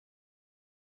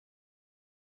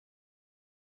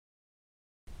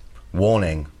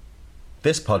Warning.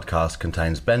 This podcast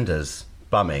contains benders,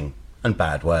 bumming, and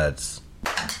bad words.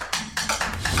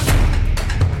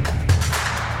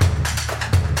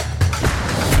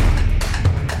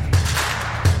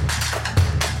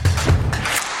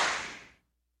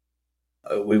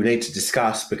 We need to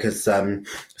discuss because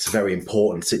it's a very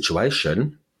important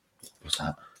situation. What's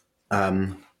that?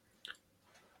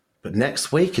 But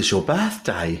next week is your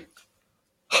birthday.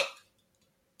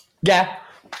 Yeah,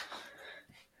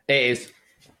 it is.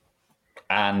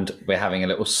 And we're having a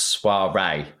little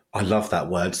soiree I love that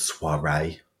word,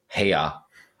 soiree. here.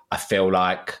 I feel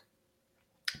like...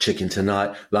 Chicken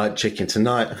tonight, like chicken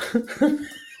tonight.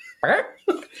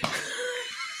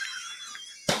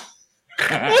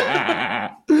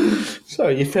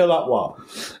 Sorry, you feel like what?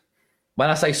 When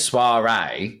I say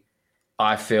soiree,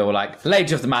 I feel like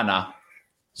Lady of the Manor,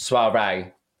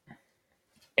 soiree,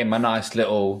 in my nice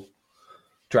little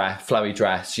dress, flowy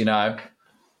dress, you know?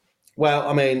 Well,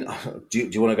 I mean, do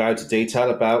you want to go into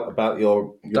detail about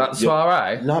your That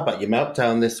soiree? No, about your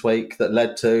meltdown this week that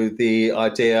led to the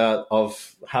idea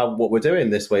of what we're doing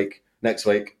next week.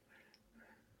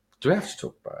 Do we have to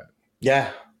talk about it?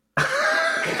 Yeah.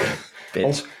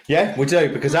 Bitch. Yeah, we do,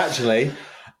 because actually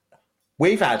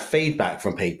we've had feedback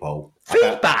from people.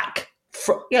 Feedback?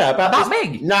 About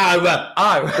me? No.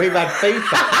 Oh. We've had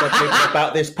feedback from people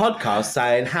about this podcast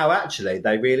saying how actually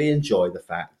they really enjoy the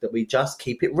fact that we just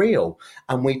keep it real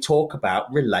and we talk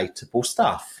about relatable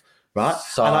stuff, right?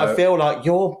 So- and I feel like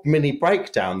your mini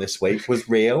breakdown this week was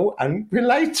real and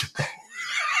relatable.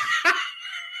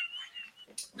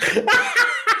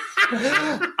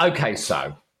 Okay,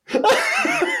 so...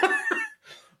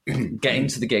 Get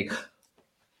into the gig.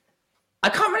 I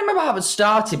can't remember how it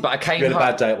started, but I came You had a home...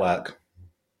 bad day at work.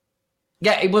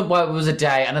 Yeah, it was a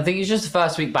day, and I think it's just the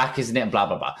first week back, isn't it? And blah,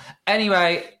 blah, blah.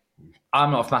 Anyway,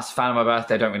 I'm not a massive fan of my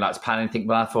birthday. I don't really like to plan anything,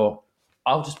 but I thought,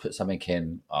 I'll just put something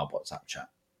in our WhatsApp chat.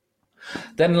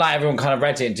 Then, everyone kind of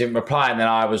read it and didn't reply, and then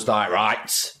I was like,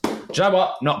 right, do you know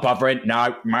what? Not bothering.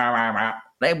 No.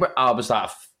 I was like,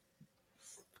 for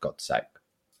God's sake.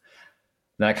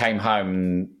 Then I came home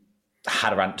and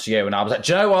had a rant to you, and I was like,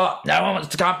 do you know what? No one wants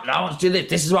to come. No one wants to do this.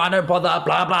 This is why I don't bother.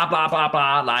 Blah, blah, blah, blah,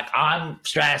 blah. I'm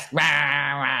stressed.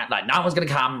 No one's going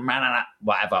to come.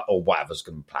 Whatever, or whatever's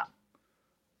going to plan.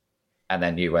 And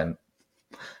then you went,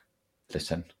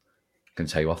 listen, I can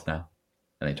tell you off now.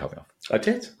 And then you told me off. I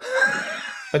did.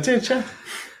 I did, yeah.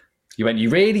 You went,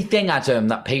 you really think, Adam,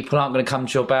 that people aren't going to come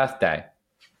to your birthday?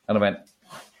 And I went,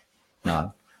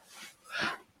 no.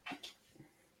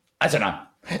 I don't know.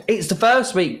 It's the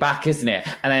first week back, isn't it?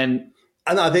 And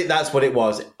I think that's what it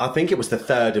was. I think it was the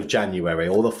 3rd of January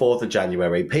or the 4th of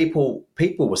January. People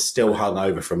were still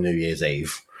hungover from New Year's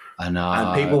Eve. I know.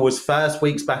 And people was first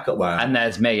weeks back at work. And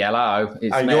there's me, hello.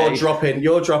 It's and me.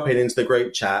 you're dropping into the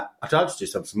group chat. I'd like to do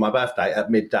something for my birthday at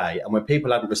midday. And when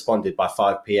people hadn't responded by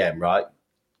 5 p.m, right?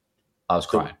 I was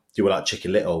crying. You were like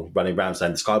Chicken Little running around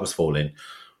saying the sky was falling.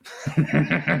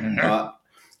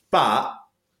 But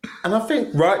and I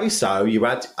think rightly so,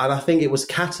 and I think it was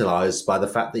catalysed by the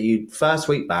fact that you first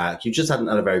week back, you just hadn't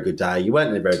had a very good day. You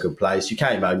weren't in a very good place. You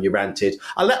came home, you ranted.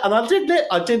 I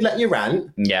did let you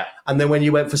rant. Yeah. And then when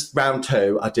you went for round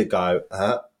 2, I did go,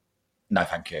 no,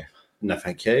 thank you. No,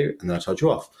 thank you. And then I told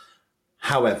you off.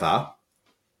 However,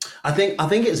 I think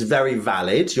it's very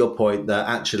valid, your point that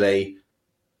actually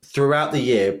throughout the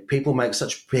year, people make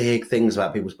such big things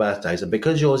about people's birthdays. And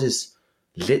because yours is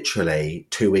literally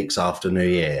 2 weeks after New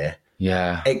Year,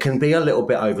 yeah, it can be a little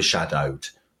bit overshadowed,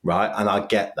 right? And I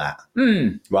get that,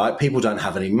 right? People don't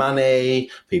have any money.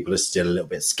 People are still a little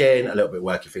bit skint, a little bit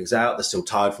working things out. They're still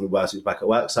tired from the worst weeks back at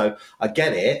work. So I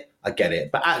get it.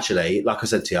 But actually, like I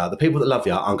said to you, the people that love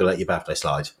you aren't going to let your birthday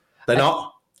slide. They're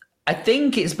not. I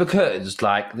think it's because,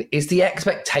 it's the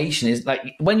expectation. Is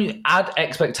when you add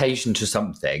expectation to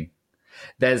something,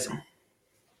 there's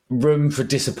room for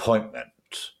disappointment.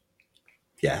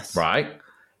 Yes. Right?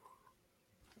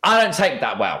 I don't take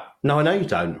that well. No, I know you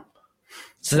don't.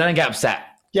 So then I get upset.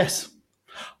 Yes.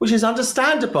 Which is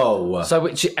understandable.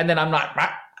 And then I'm like,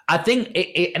 I think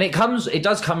it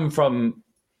does come from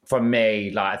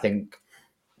me, I think,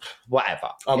 whatever.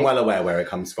 I'm well aware where it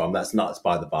comes from. That's nuts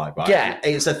by the by, right? Yeah.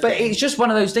 It's a thing. But it's just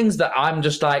one of those things that I'm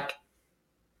just like,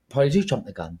 probably do jump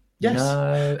the gun. Yes.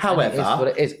 No, however, it is what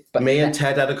it is. But me and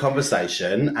Ted had a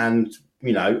conversation and,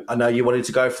 I know you wanted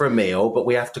to go for a meal, but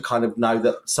we have to kind of know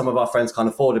that some of our friends can't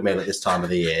afford a meal at this time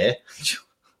of the year. Do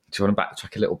you want to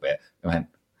backtrack a little bit? I went,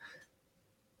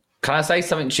 can I say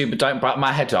something to you, but don't bite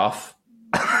my head off?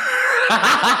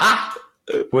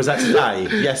 Was that today?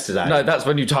 Yesterday? No, that's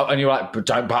when you talk and you're like,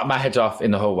 don't bite my head off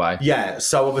in the hallway. Yeah.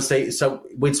 So obviously,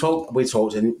 we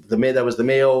talked, and there was the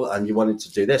meal, and you wanted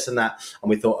to do this and that, and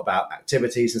we thought about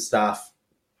activities and stuff.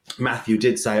 Matthew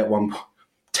did say at one point,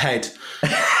 Ted,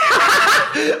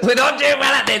 we're not doing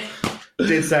well at this.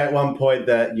 Did say at one point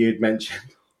that you'd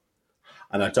mentioned,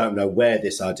 and I don't know where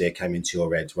this idea came into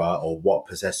your head, right, or what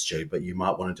possessed you, but you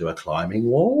might want to do a climbing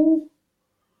wall.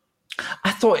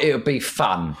 I thought it would be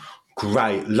fun.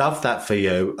 Great. Love that for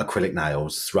you. Acrylic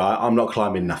nails, right? I'm not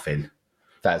climbing nothing.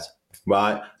 Fez.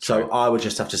 Right? So I would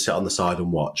just have to sit on the side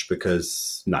and watch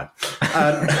because, no.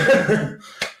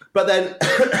 But then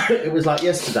it was like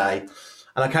yesterday,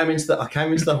 and I came into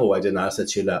the hallway, didn't I? I said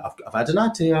to you, look, I've had an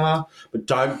idea, but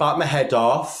don't bite my head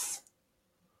off.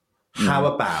 How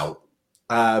about?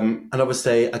 And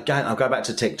obviously, again, I'll go back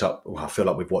to TikTok. Well, I feel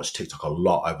like we've watched TikTok a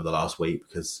lot over the last week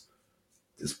because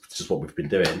it's just what we've been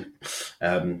doing.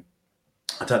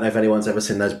 I don't know if anyone's ever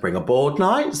seen those Bring a Board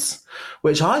nights,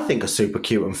 which I think are super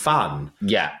cute and fun.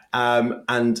 Yeah.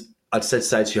 And I'd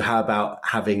say to you, how about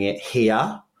having it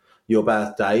here, your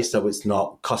birthday, so it's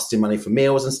not costing money for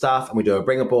meals and stuff, and we do a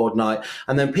Bring a Board night,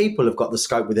 and then people have got the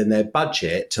scope within their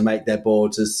budget to make their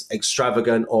boards as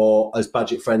extravagant or as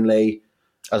budget friendly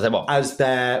as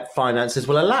their finances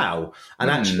will allow. And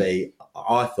actually,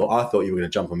 I thought you were going to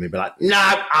jump on me and be like, no,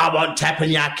 I want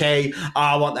teppanyaki.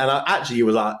 Actually, you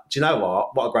were like, do you know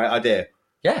what? What a great idea.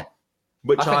 Yeah.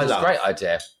 Which I think it's love. a great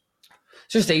idea. It's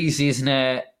just easy, isn't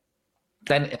it?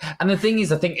 And the thing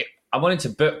is, I think I wanted to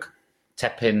book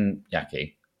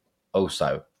teppanyaki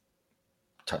also.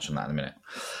 Touch on that in a minute.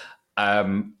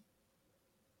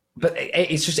 But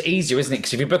it's just easier, isn't it?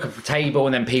 Because if you book a table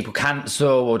and then people cancel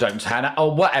or don't turn up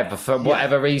or whatever, for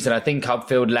whatever reason, I think I'd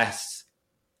feel less...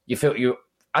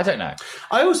 I don't know.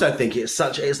 I also think it's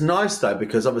nice though,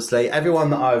 because obviously everyone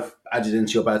that I've added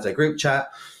into your birthday group chat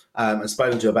and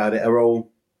spoken to about it are all,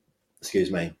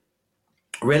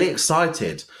 really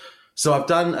excited. So I've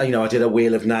done, I did a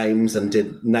wheel of names and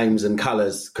did names and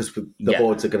colours because the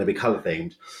boards are going to be colour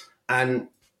themed. And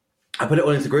I put it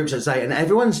all into the group chat today, and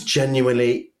everyone's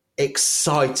genuinely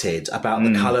excited about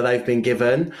the colour they've been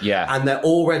given. Yeah. And they're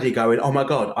already going, oh my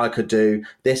God, I could do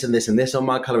this and this and this on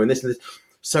my colour and this and this.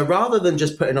 So rather than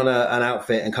just putting on an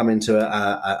outfit and coming to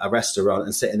a restaurant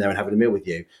and sitting there and having a meal with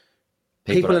you,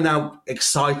 people are now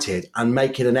excited and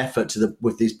making an effort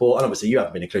with these boards. And obviously you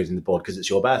haven't been including the board because it's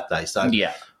your birthday. So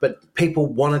yeah. But people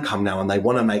want to come now and they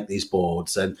want to make these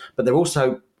boards, but they're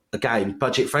also, again,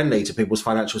 budget friendly to people's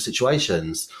financial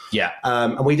situations. Yeah.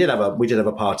 And we did have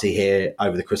a party here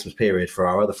over the Christmas period for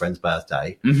our other friend's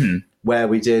birthday, where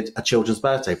we did a children's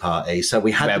birthday party. So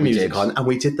we had the music on, and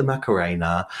we did the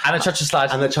Macarena and the cha-cha slide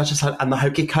and the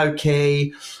hokey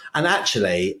cokey. And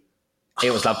actually,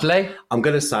 it was lovely. I'm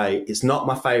going to say it's not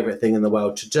my favourite thing in the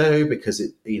world to do because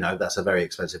that's a very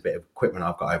expensive bit of equipment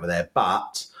I've got over there.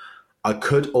 But I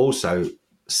could also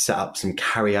set up some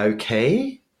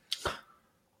karaoke.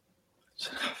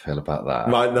 How I feel about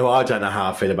that. Right, no, I don't know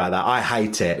how I feel about that. I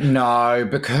hate it. No,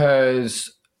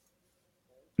 because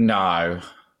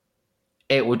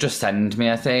it will just send me,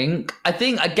 I think. I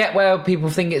get where people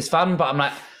think it's fun, but I'm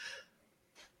like,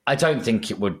 I don't think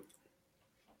it would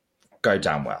go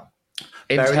down well.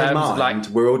 Bearing in mind,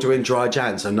 we're all doing dry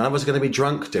Jan, so none of us are going to be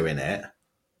drunk doing it.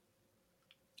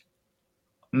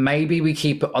 Maybe we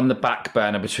keep it on the back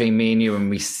burner between me and you and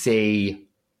we see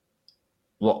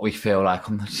what we feel like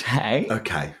on the day.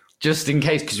 Okay. Just in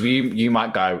case, because you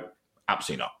might go,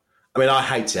 absolutely not. I mean, I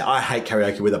hate it. I hate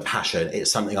karaoke with a passion.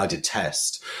 It's something I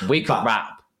detest. We could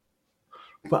rap.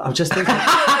 But I'm just thinking...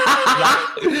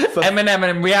 Eminem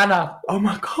and Rihanna. Oh,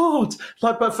 my God.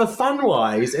 But for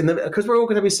fun-wise, because we're all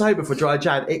going to be sober for dry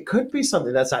Jan, it could be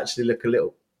something that's actually look a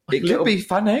little... It could be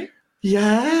funny.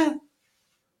 Yeah.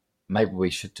 Maybe we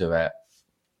should do it.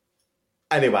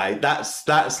 Anyway, that's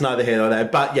neither here nor there.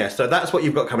 But yeah, so that's what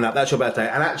you've got coming up. That's your birthday.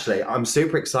 And actually, I'm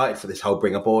super excited for this whole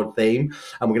Bring a Board theme.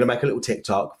 And we're going to make a little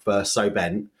TikTok for So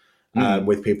Bent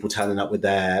with people turning up with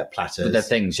their platters. With their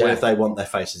things, yeah. Or if they want their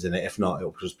faces in it. If not,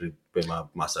 it'll just be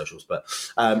my socials.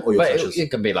 Or your socials. It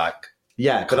can be like...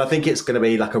 Yeah, but I think it's going to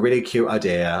be like a really cute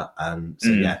idea.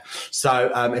 Yeah.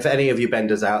 So if any of you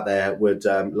benders out there would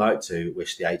like to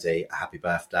wish the AD a happy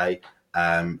birthday,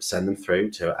 send them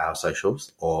through to our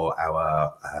socials or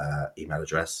our email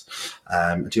address.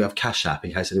 Do you have Cash App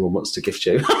in case anyone wants to gift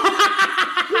you? No!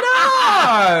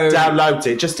 Download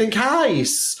it just in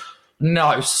case.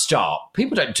 No, stop.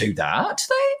 People don't do that, do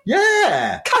they?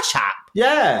 Yeah. Cash App.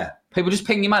 Yeah. People just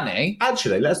ping you money?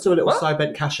 Actually, let's do a little What?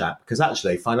 SoBent Cash App, because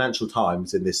actually Financial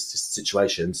Times in this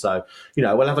situation. So,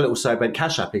 we'll have a little SoBent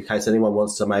Cash App in case anyone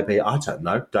wants to maybe, I don't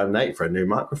know, donate for a new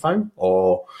microphone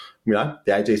or, the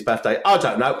AD's birthday. I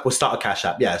don't know. We'll start a Cash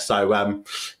App. Yeah. So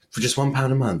for just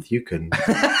 £1 a month, you can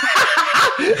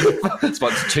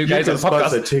Sponsor 2 gays on a podcast.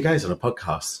 sponsor 2 gays on a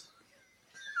podcast.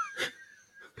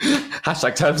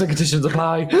 Hashtag terms and conditions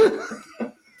apply.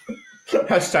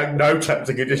 Hashtag no terms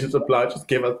and conditions apply. Just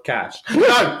give us cash.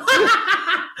 No!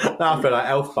 I feel like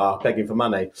Elf Bar begging for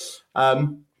money. I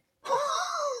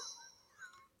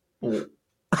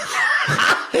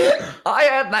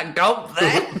heard that gulp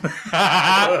there.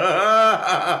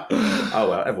 Oh,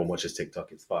 well, everyone watches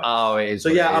TikTok. It's fine. Oh, it is. So,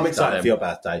 yeah, I'm excited for your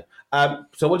birthday.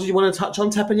 So what did you want to touch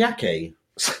on, teppanyaki?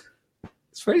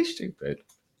 It's very stupid.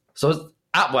 So I was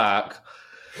at work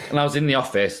and I was in the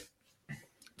office.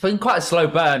 It's been quite a slow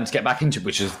burn to get back into,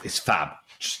 which is fab.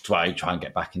 Just why you try and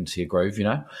get back into your groove,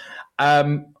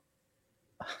 I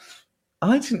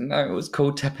didn't know it was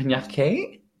called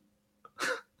teppanyaki.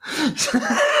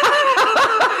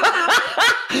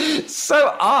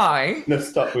 So I... No,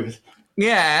 stop with...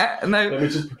 Yeah, no. Let me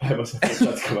just prepare myself for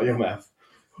that to come out your mouth.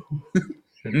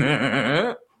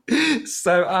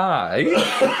 So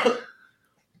I...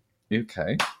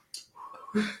 Okay.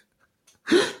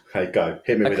 Okay, go.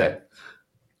 Hit me with it.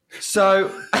 So,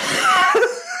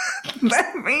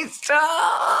 let me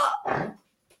start.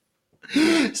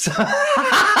 So,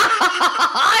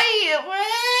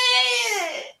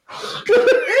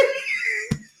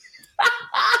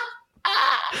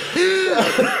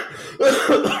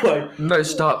 no,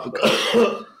 stop.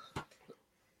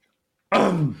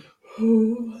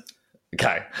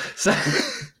 Okay, so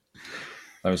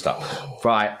let me start.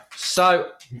 Right,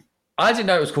 so I didn't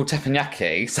know it was called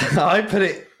teppanyaki, so I put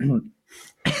it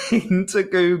into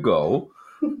Google.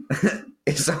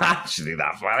 It's actually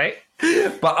that funny,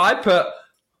 but I put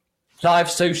live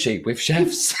sushi with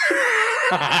chefs,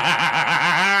 and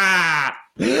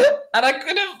I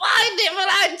couldn't find it for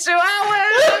like 2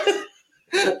 hours.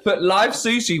 But live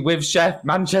sushi with Chef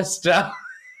Manchester.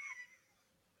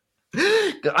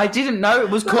 I didn't know it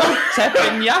was called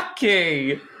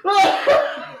teppanyaki.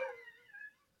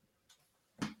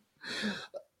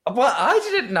 Well, I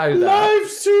didn't know that. Live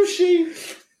sushi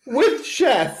with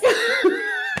chef.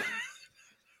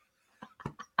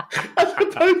 As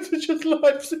opposed to just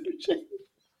live sushi.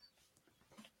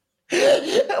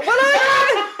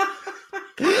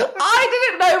 I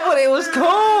didn't know what it was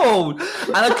called.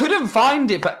 And I couldn't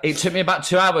find it, but it took me about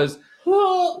 2 hours.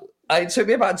 It took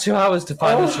me about 2 hours to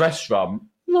find this restaurant.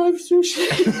 Live sushi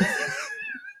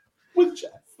with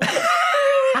chef.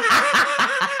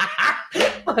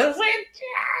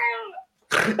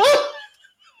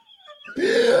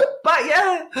 But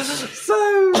yeah,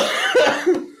 so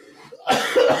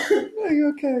Are you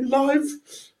okay? Live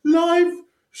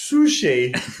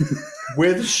sushi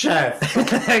with chef.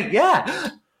 yeah.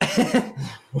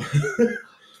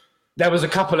 There was a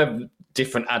couple of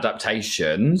different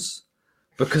adaptations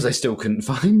because I still couldn't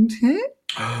find it.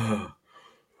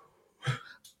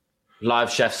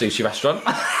 Live Chef Sushi Restaurant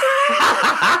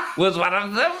was one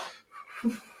of them.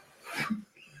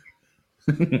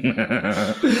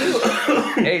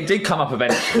 It did come up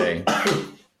eventually.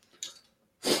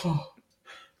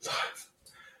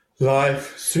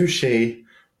 Live sushi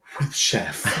with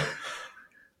chef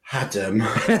Adam.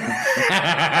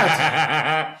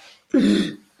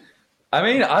 I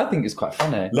mean, I think it's quite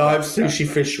funny. Live sushi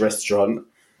fish restaurant.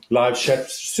 Live chef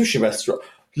sushi restaurant.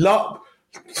 Stop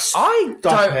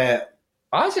it.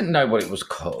 I didn't know what it was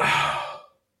called.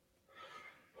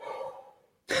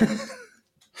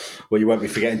 Well, you won't be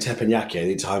forgetting teppanyaki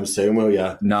anytime soon, will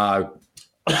you? No.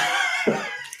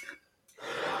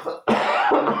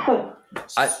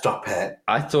 Stop it.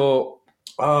 I thought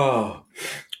Oh.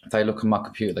 if they look at my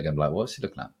computer, they're going to be like, what's he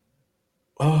looking at?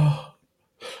 Oh.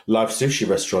 Live sushi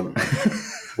restaurant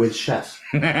with chef.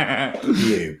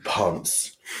 You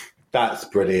ponce. That's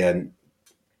brilliant.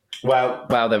 Well,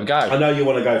 there we go. I know you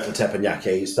want to go for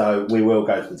teppanyaki, so we will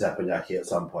go for the teppanyaki at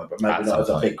some point, but maybe At not some as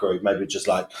a point. big group. Maybe just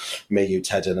like me, you,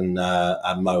 Ted, and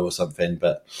Mo or something.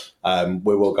 But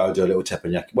we will go do a little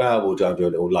teppanyaki. Well, we'll go do a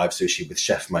little live sushi with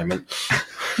chef moment.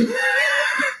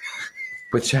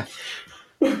 With chef.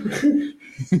 With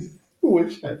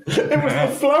chef. It was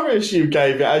the flourish you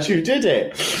gave it as you did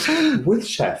it. With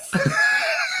chef.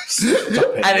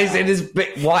 Stop it. And he's in his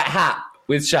big white hat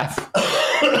with chef.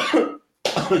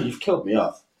 You've killed me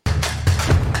off.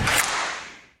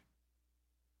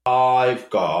 I've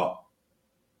got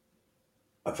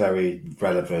a very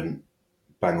relevant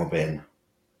bang or bin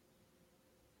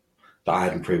that I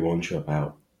hadn't pre-warned you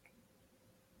about.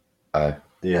 Oh.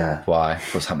 Yeah. Why?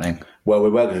 What's happening? Well, we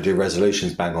were going to do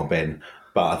resolutions bang or bin,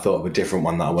 but I thought of a different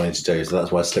one that I wanted to do, so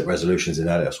that's why I slipped resolutions in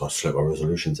earlier. That's why I slipped my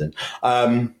resolutions in.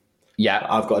 Yeah.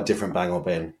 I've got a different bang or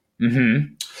bin.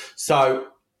 Mm-hmm. So,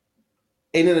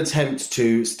 in an attempt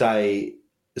to stay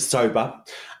sober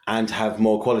and have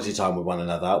more quality time with one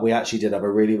another, we actually did have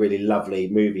a really, really lovely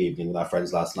movie evening with our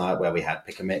friends last night where we had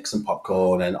pick and mix and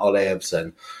popcorn and olives,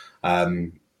 and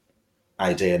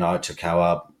AD and I took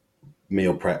our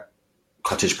meal prep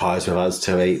cottage pies with us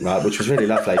to eat, right, which was really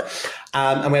lovely.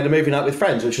 And we had a movie night with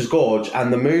friends, which was gorge.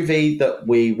 And the movie that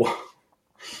we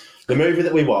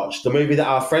watched, the movie that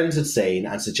our friends had seen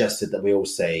and suggested that we all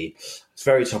see, it's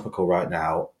very topical right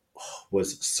now,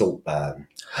 was Saltburn.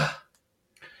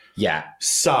 Yeah.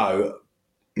 So,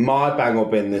 my bang or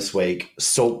bin this week,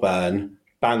 Saltburn,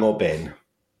 bang or bin?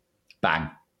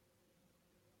 Bang.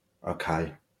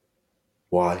 Okay.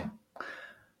 Why?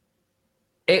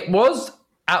 It was,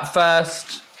 at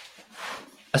first,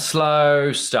 a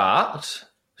slow start,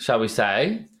 shall we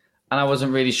say, and I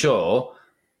wasn't really sure.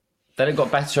 Then it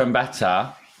got better and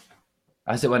better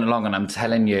as it went along, and I'm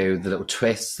telling you, the little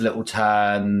twists, little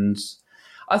turns.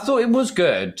 I thought it was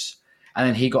good, and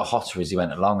then he got hotter as he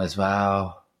went along as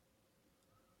well.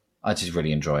 I just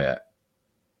really enjoy it.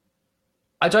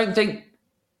 I don't think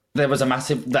there was a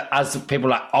massive, that as people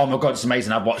are like, oh my God, it's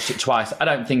amazing, I've watched it twice. I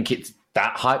don't think it's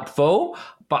that hyped full,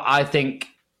 but I think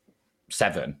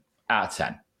 7 out of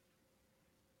 10.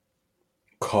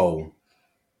 Cool.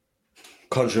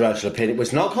 Controversial opinion. Well,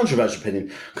 it's not controversial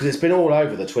opinion because it's been all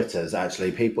over the Twitters.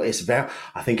 Actually, people.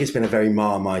 I think it's been a very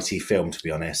Marmitey film. To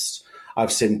be honest,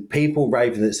 I've seen people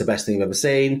raving that it's the best thing I've ever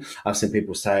seen. I've seen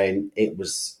people saying it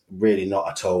was really not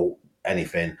at all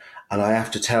anything. And I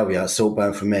have to tell you,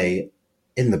 Saltburn for me,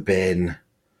 in the bin.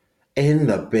 In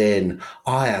the bin.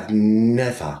 I have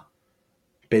never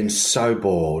been so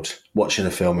bored watching a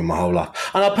film in my whole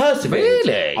life. And I persevered.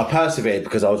 Really? I persevered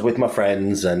because I was with my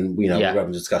friends and, we were having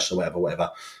a discussion or whatever.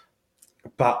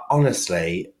 But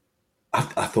honestly, I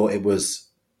thought it was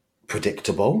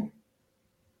predictable.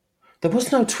 There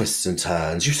was no twists and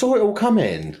turns. You saw it all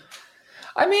coming.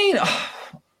 I mean,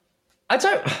 I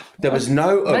don't... There was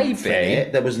no oomph in maybe.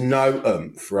 it. There was no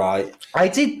oomph, right? I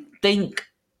did think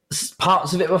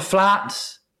parts of it were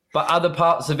flat, but other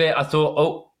parts of it I thought,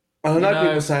 oh, I know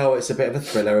people say, oh, it's a bit of a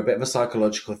thriller, a bit of a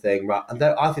psychological thing, right? And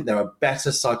I think there are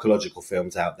better psychological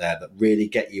films out there that really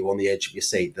get you on the edge of your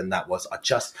seat than that was.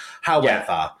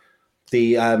 However,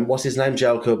 the, what's his name?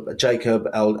 Jacob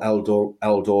Eldori,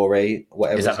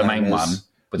 whatever. Is that the main one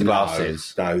with the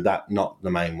glasses? No, that not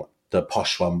the main one. The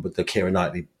posh one with the Keira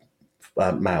Knightley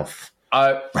mouth.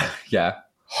 Oh, yeah.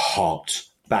 Hot.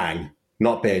 Bang.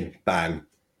 Not bin. Bang.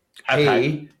 Okay.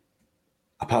 He,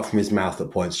 apart from his mouth at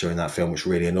points during that film, which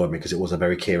really annoyed me because it was a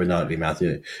very Keira Knightley mouth.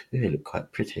 He looked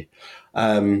quite pretty.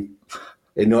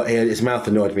 His mouth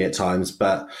annoyed me at times,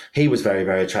 but he was very,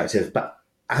 very attractive. But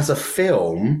as a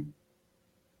film,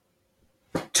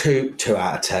 2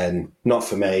 out of 10. Not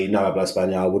for me. No hablo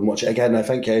español. I wouldn't watch it again. No,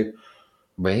 thank you.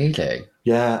 Really?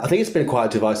 Yeah, I think it's been quite a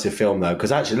divisive film, though,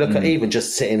 because actually, look at even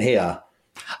just sitting here.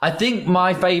 I think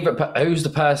my favourite... Who's the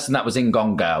person that was in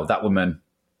Gone Girl? That woman?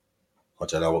 I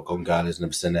don't know what Gone Girl is,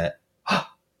 never seen it.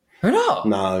 Who not?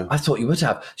 No. I thought you would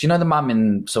have. Do you know the mum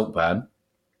in Saltburn?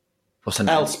 What's her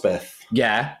name? Elspeth.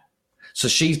 Yeah. So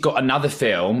she's got another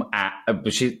film.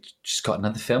 She's got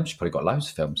another film. She's probably got loads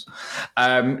of films.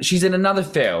 She's in another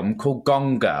film called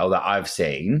Gone Girl that I've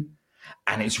seen,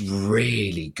 and it's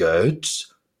really good.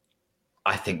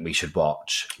 I think we should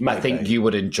watch. Maybe. I think you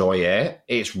would enjoy it.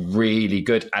 It's really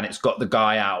good, and it's got the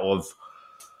guy out of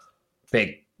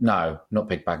not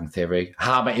Big Bang Theory.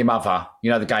 How I Met Your Mother.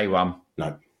 You know, the gay one.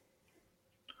 No.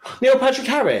 Neil Patrick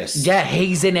Harris. Yeah,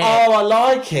 he's in it. Oh, I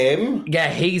like him.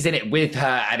 Yeah, he's in it with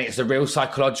her, and it's a real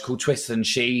psychological twist, and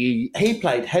he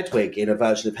played Hedwig in a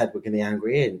version of Hedwig and the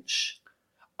Angry Inch.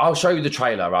 I'll show you the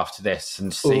trailer after this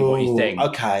and see what you think.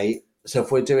 Okay, so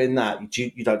if we're doing that,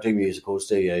 you don't do musicals,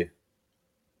 do you?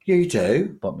 You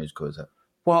do? What musical is it?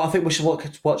 Well, I think we should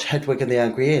watch Hedwig and the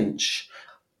Angry Inch.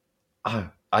 Oh,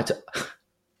 I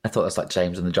thought that's like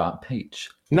James and the Giant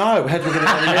Peach. No, Hedwig and the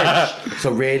Angry Inch. It's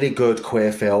a really good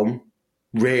queer film.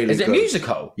 Really good. Is it a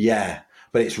musical? Yeah,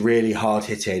 but it's really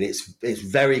hard-hitting. It's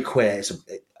very queer.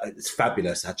 It's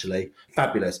fabulous, actually.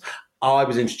 Fabulous. I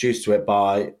was introduced to it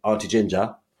by Auntie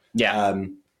Ginger. Yeah.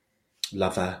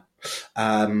 Love her.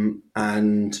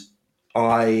 And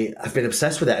I have been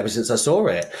obsessed with it ever since I saw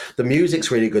it. The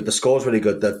music's really good. The score's really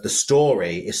good. The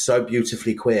story is so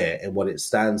beautifully queer in what it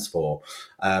stands for.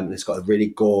 It's got a really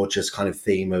gorgeous kind of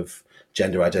theme of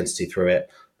gender identity through it.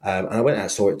 And I went out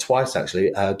and saw it twice,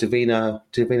 actually. Davina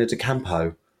De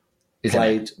Campo.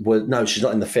 No, she's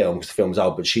not in the film because the film's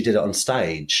old, but she did it on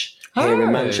stage here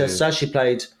in Manchester. She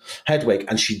played Hedwig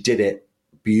and she did it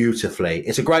beautifully.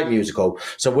 It's a great musical.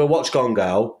 So we'll watch Gone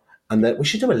Girl, and then we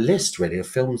should do a list really of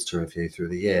films to review through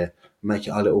the year. Make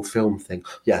it our little film thing.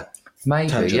 Yeah. Maybe,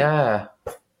 Tangent. yeah.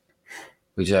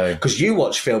 We do. Because you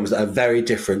watch films that are very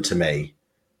different to me.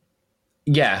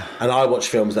 Yeah. And I watch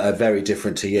films that are very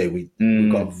different to you.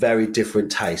 We've got very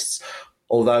different tastes.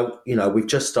 Although, we've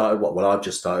just started, I've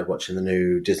just started watching the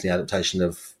new Disney adaptation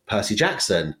of Percy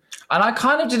Jackson. And I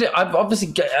kind of did it. I've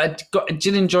obviously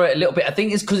did enjoy it a little bit. I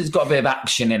think it's because it's got a bit of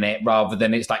action in it rather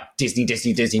than it's like Disney,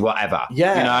 whatever.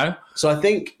 Yeah. So I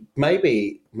think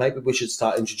maybe we should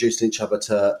start introducing each other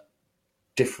to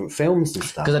different films and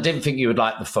stuff. Because I didn't think you would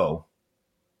like The Fall.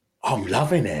 I'm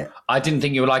loving it. I didn't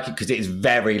think you would like it because it is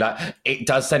very it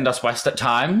does send us west at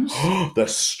times. The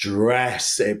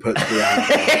stress it puts me out.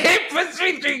 It puts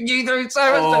me through you through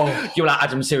so much. You're like,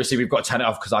 Adam, seriously, we've got to turn it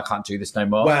off because I can't do this no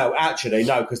more. Well, actually,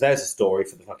 no, because there's a story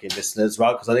for the fucking listeners,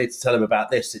 right? Because I need to tell them about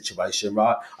this situation,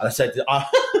 right? And I said, I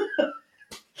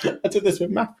did this with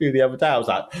Matthew the other day. I was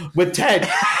like, with Ted.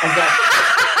 I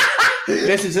was like,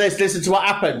 listen to this, listen to what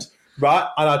happened, right?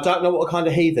 And I don't know what kind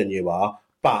of heathen you are,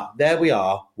 but there we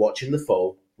are, watching The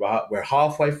Fall, right? We're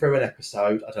halfway through an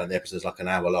episode. I don't know, the episode's like an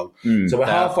hour long. So we're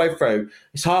halfway through.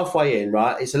 It's halfway in,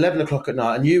 right? It's 11 o'clock at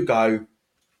night, and you go,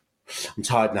 I'm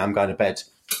tired now, I'm going to bed.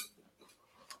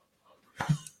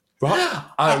 Right?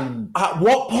 At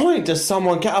what point does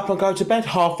someone get up and go to bed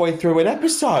halfway through an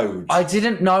episode? I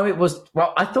didn't know it was...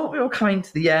 Well, I thought we were coming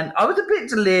to the end. I was a bit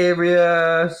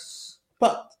delirious.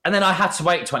 And then I had to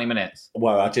wait 20 minutes.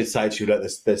 Well, I did say to you, look,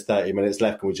 there's 30 minutes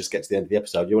left. Can we just get to the end of the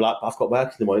episode? You were like, I've got work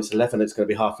in the morning. It's 11. It's going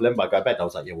to be half 11 by I go to bed. And I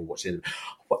was like, yeah, we'll watch the end.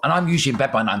 And I'm usually in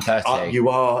bed by 9:30. You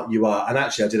are. And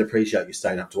actually, I did appreciate you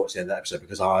staying up to watch the end of the episode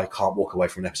because I can't walk away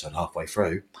from an episode halfway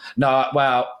through. No,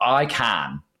 well, I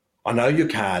can. I know you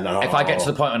can. If I get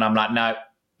to the point when I'm like, no,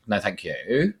 thank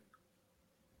you.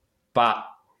 But,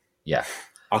 yeah.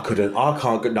 I couldn't. I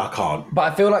can't.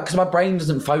 But I feel like because my brain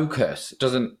doesn't focus. It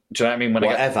doesn't, do you know what I mean?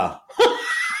 Whatever.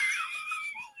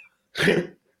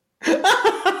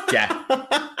 Yeah.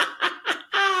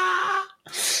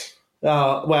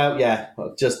 Well, yeah.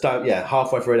 Just don't. Yeah.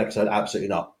 Halfway through an episode, absolutely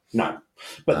not. No.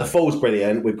 But The Fall's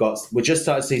brilliant. We just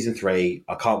started season 3.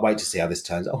 I can't wait to see how this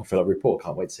turns out. I feel like Report.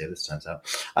 Can't wait to see how this turns out.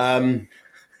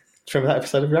 Do you remember that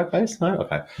episode of Drag Race? No?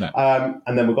 Okay. No.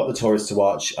 And then we've got The Tourist to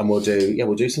watch, and we'll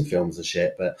do some films and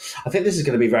shit. But I think this is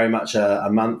going to be very much a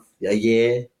month, a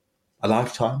year, a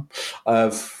lifetime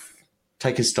of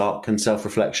taking stock and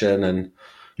self-reflection and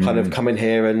kind of coming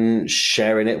here and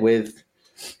sharing it with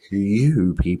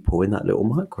you people in that little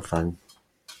microphone.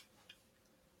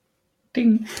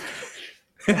 Ding.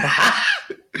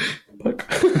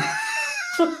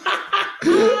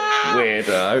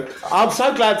 Weirdo. I'm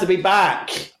so glad to be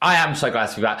back. I am so glad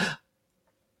to be back.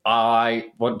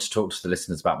 I want to talk to the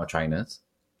listeners about my trainers.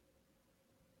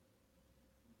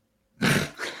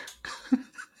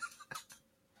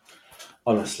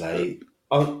 Honestly,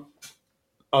 I've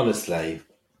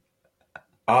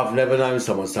never known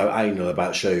someone so anal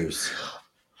about shoes.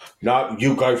 No,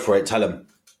 you go for it. Tell them.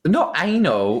 Not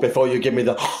anal. Before you give me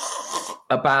the...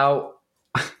 About...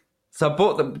 So I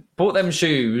bought them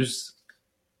shoes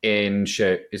in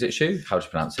Shoe. Is it Shoe? How do you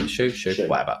pronounce it? Shoe.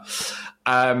 Whatever.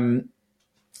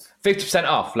 50%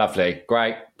 off. Lovely.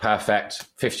 Great. Perfect.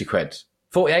 50 quid.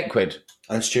 48 quid.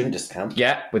 And student discount.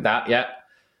 Yeah, with that, yeah.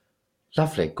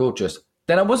 Lovely. Gorgeous.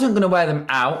 Then I wasn't going to wear them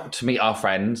out to meet our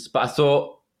friends, but I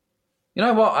thought, you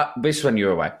know what? This is when you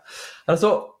were away. And I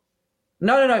thought,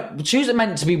 no. The shoes are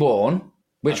meant to be worn,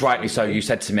 which Absolutely. rightly so you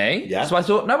said to me. Yeah. So I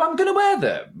thought, no, I'm going to wear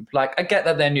them. Like, I get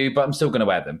that they're new, but I'm still going to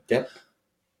wear them. Yep.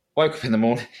 Woke up in the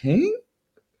morning,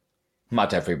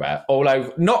 mud everywhere, all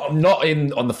over, not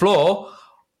on the floor,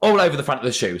 all over the front of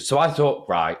the shoe. So I thought,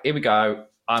 right, here we go.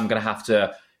 I'm going to have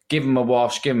to give them a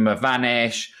wash, give them a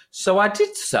vanish. So I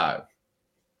did so.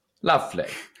 Lovely.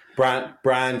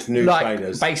 Brand new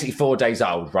trainers. Basically 4 days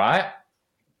old, right?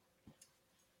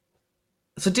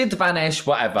 So did the vanish,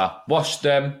 whatever. Washed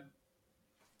them.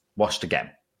 Washed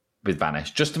again with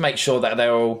vanish, just to make sure that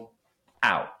they're all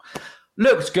out.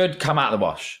 Looks good, come out of the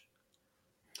wash.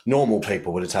 Normal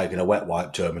people would have taken a wet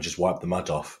wipe to them and just wiped the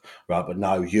mud off, right? But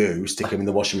no, you stick them in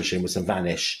the washing machine with some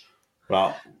vanish,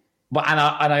 right? But and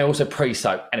I also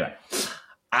pre-soak anyway.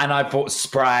 And I bought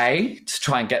spray to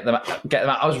try and get them out.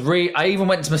 I even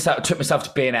went to myself, took myself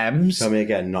to B&M's. Tell me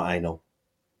again, not anal.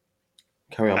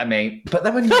 Carry on. I mean, but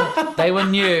they were new. They were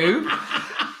new.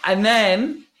 And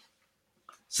then,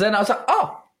 so then I was like,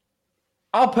 oh,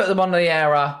 I'll put them on the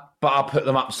era, but I'll put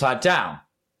them upside down.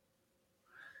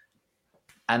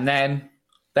 And then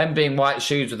Them being white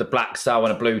shoes with a black sole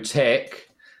and a blue tick.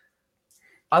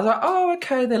 I was like, oh,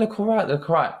 okay, they look all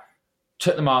right.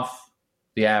 Took them off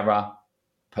the era,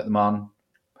 put them on,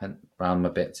 went round my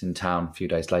bits in town a few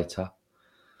days later.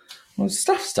 Well,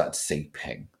 stuff started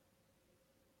seeping.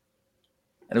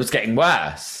 And it was getting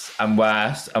worse and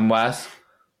worse and worse. It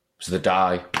was the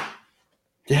dye.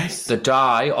 Yes. The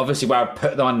dye, obviously, where I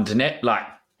put them underneath, like...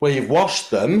 Well, you've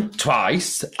washed them.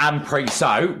 Twice and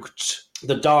pre-soaked.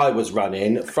 The dye was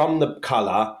running from the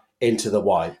colour into the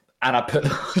white. And I put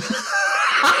them...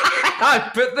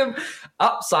 I put them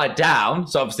upside down.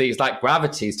 So obviously it's like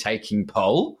gravity's taking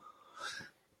pull.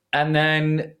 And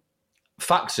then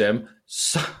fucks them.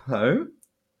 So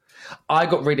I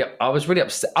was really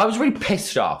upset. I was really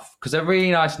pissed off because they're really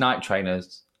nice Nike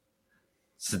trainers.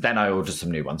 So then I ordered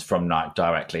some new ones from Nike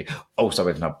directly. Also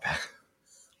with another pair.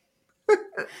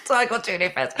 So I got 2 new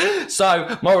pairs.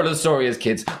 So moral of the story is,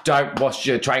 kids, don't wash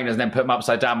your trainers and then put them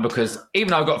upside down, because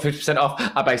even though I got 50% off,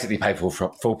 I basically paid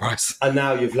full price. And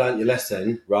now you've learnt your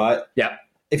lesson, right? Yeah.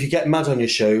 If you get mud on your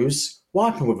shoes,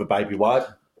 wipe them with a baby wipe.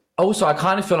 Also, I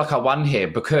kind of feel like I won here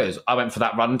because I went for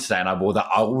that run today and I wore the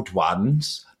old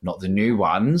ones, not the new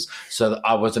ones, so that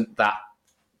I wasn't that...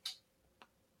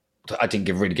 I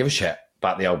didn't really give a shit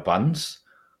about the old ones.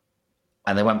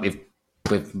 And they went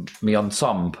with me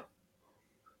ensemble.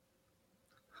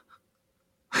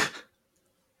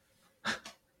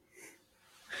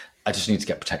 I just need to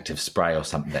get protective spray or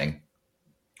something.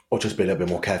 Or just be a little bit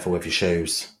more careful with your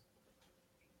shoes.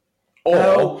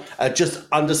 Or just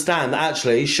understand that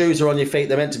actually shoes are on your feet,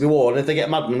 they're meant to be worn. If they get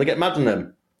mud on them, they get mud on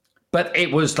them. But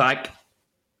it was like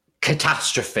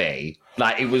catastrophe.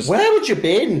 Like it was... Where would you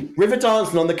been? River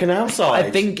dancing on the canal side? I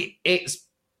think it's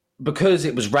because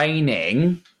it was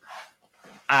raining...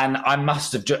 And I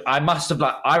must have,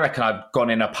 I reckon I've gone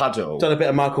in a puddle. Done a bit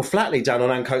of Michael Flatley down on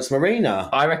Ancoats Marina.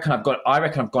 I reckon I've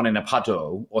gone in a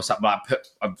puddle or something.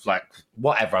 I've like,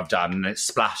 whatever I've done, and it's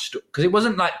splashed. Because it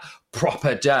wasn't like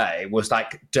proper dirt. It was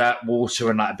like dirt, water,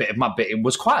 and like a bit of mud. But it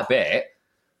was quite a bit.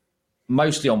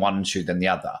 Mostly on one shoe than the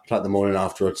other. Like the morning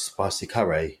after a spicy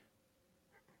curry.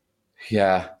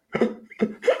 Yeah.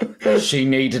 She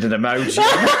needed an emoji.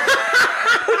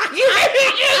 You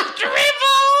just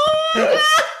dribble!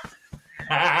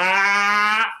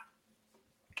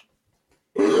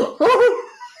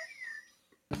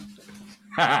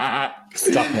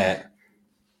 Stop it.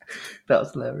 That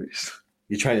was hilarious.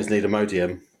 Your trainers need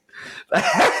Imodium.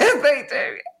 They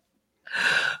do.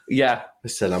 Yeah.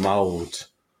 Listen, I'm old.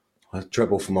 I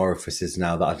dribble from orifices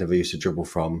now that I never used to dribble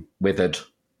from. Withered.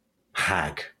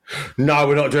 Hag. No,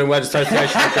 we're not doing word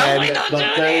association again. Let's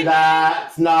not do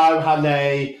that. No,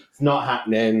 honey. It's not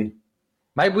happening.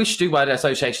 Maybe we should do word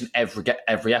association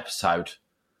every episode.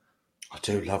 I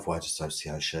do love word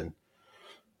association.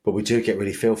 But we do get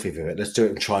really filthy with it. Let's do it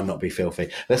and try and not be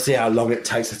filthy. Let's see how long it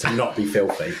takes us to not be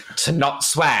filthy. To not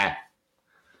swear.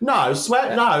 No,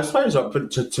 swear. No, swear's not.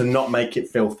 But to not make it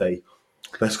filthy.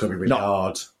 That's going to be really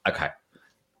hard. Okay.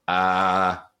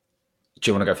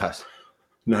 Do you want to go first?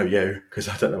 No, you, because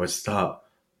I don't know where to start.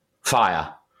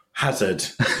 Fire. Hazard.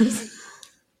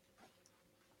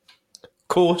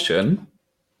 Caution.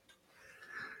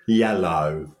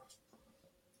 Yellow.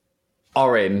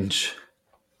 Orange.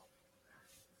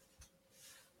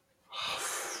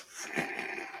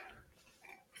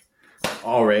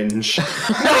 Orange. You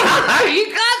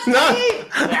can't No.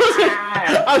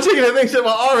 I was thinking of things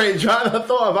about orange, right? And I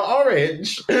thought about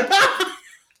orange.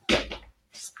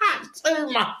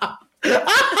 Satsuma.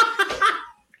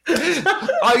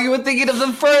 Oh, you were thinking of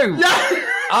the fruit? Yeah.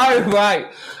 Oh,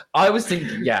 right. I was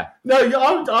thinking, yeah. No,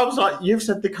 I was like, you've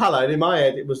said the colour, and in my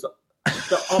head it was the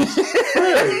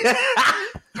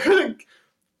fruit.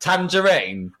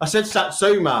 Tangerine. I said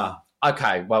Satsuma.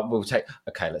 Okay, well, okay,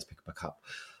 let's pick it back up.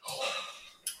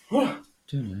 I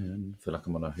feel like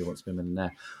I'm on a Who Wants to Be a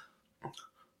Millionaire.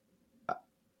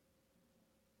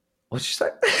 What'd you say?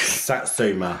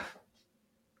 Satsuma.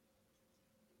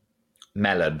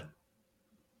 Melon.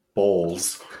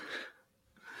 Balls.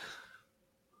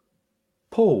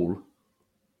 Pool.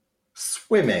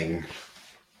 Swimming.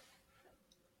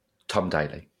 Tom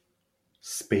Daley.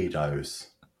 Speedos.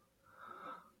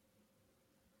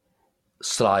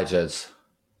 Sliders.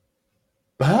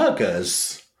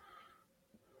 Burgers.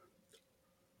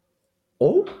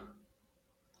 Oh.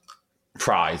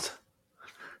 Fries.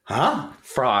 Huh?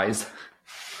 Fries.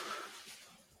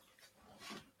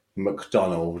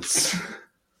 McDonald's.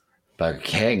 Burger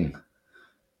King.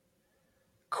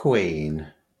 Queen.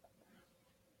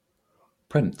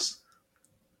 Prince.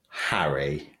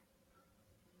 Harry.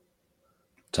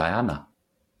 Diana.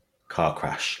 Car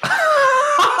crash.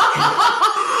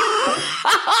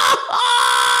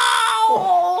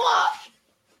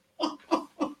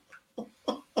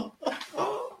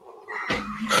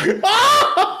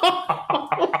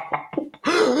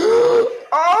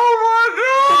 Oh my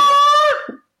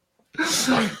god!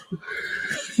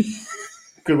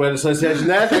 Good word association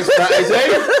there. Thanks for that, Izzy.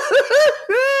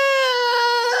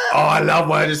 Oh, I love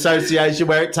word association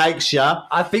where it takes you.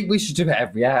 I think we should do it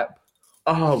every app.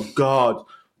 Oh, God.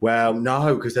 Well,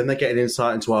 no, because then they get an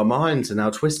insight into our minds and how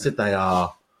twisted they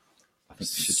are. I think we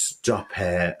should. Stop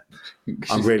it.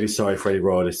 I'm really sorry for any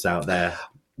royalists out there.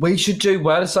 We should do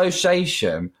word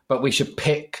association, but we should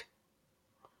pick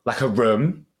like a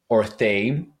room or a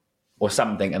theme or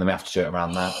something, and then we have to do it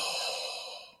around that.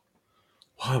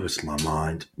 Why was my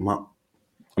mind? I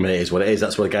mean, it is what it is.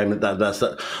 That's what the game. That's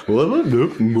that.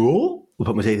 We'll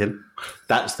put my teeth in.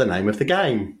 That's the name of the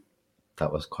game.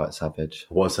 That was quite savage.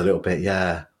 It was a little bit,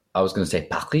 yeah. I was going to say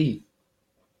Paris.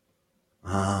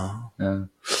 Oh. Yeah.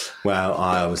 Well,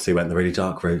 I obviously went the really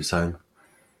dark route, so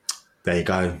there you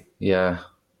go. Yeah.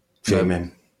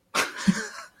 Fuming.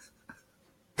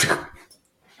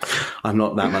 I'm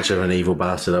not that much of an evil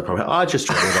bastard. I just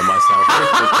try on myself.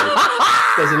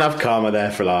 There's enough karma there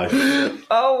for life.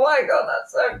 Oh my god,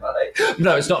 that's so funny.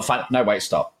 No, it's not funny. No, wait,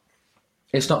 stop.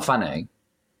 It's not funny.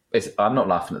 I'm not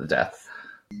laughing at the death.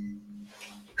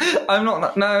 I'm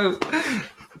not. No.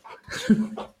 Do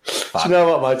you know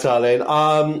what, my darling?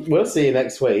 We'll see you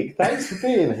next week. Thanks for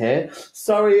being here.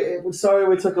 Sorry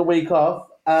we took a week off,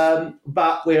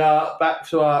 but we are back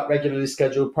to our regularly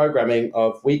scheduled programming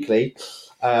of weekly,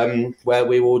 where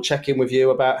we will check in with you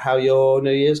about how your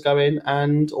New Year's going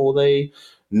and all the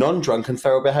non-drunken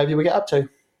feral behaviour we get up to.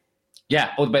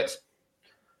 Yeah, all the bits.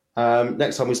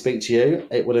 Next time we speak to you,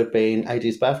 it would have been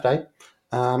AD's birthday,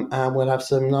 and we'll have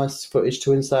some nice footage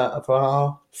to insert for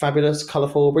our fabulous,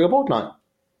 colourful Bring a Board night.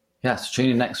 Yeah, so tune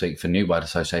in next week for new word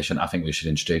association. I think we should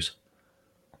introduce.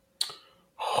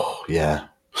 Oh, yeah.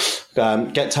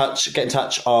 Get in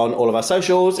touch on all of our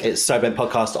socials. It's So Bent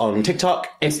Podcast on TikTok,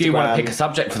 If Instagram. you want to pick a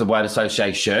subject for the word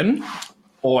association,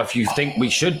 or if you think we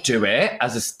should do it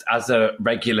as a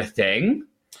regular thing,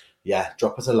 yeah,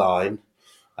 drop us a line.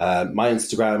 My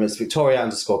Instagram is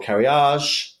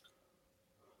Victoria_Carriage.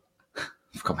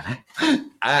 I forgot my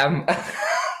name.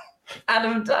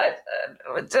 Adam Dyson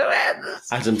with 2 N's.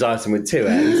 Adam Dyson with 2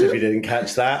 N's, if you didn't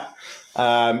catch that.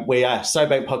 We are So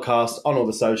Bent Podcast on all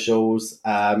the socials.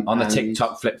 On the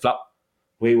TikTok flip-flop.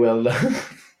 We will...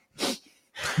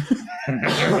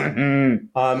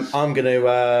 I'm going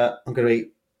to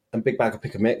eat a big bag of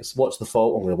pick and mix, watch The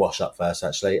Fall. I'm going to wash up first,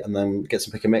 actually, and then get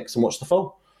some pick and mix and watch The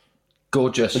Fall.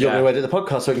 Gorgeous. And you're going to edit the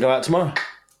podcast so we can go out tomorrow.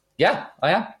 Yeah,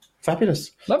 I am.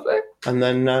 Fabulous. Lovely. And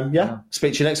then,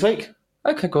 speak to you next week.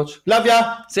 Okay, gorgeous. Love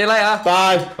ya. See you later.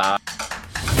 Bye. Bye.